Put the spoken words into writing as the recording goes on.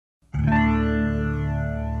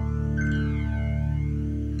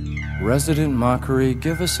Resident mockery,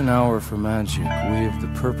 give us an hour for magic. We of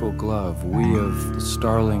the purple glove, we of the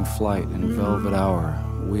starling flight and velvet hour,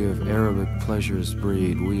 we of Arabic pleasures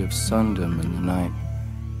breed, we of sundom in the night.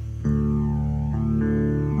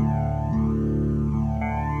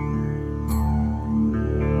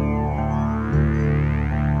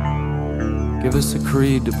 Give us a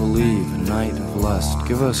creed to believe, a night of lust,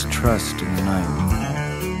 give us trust in the night.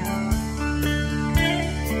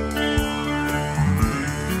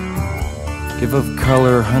 Give of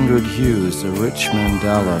color 100 hues, a rich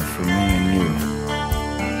mandala for me and you.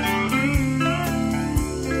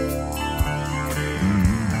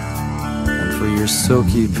 And for your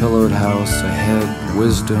silky pillowed house, a head,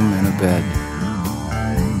 wisdom, and a bed.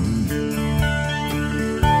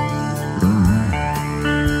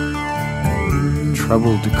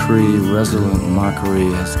 Troubled decree, resolute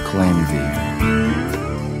mockery has claimed thee.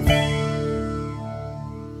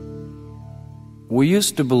 We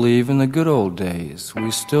used to believe in the good old days.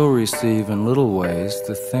 We still receive in little ways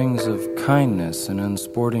the things of kindness and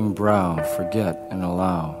unsporting brow forget and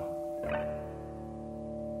allow.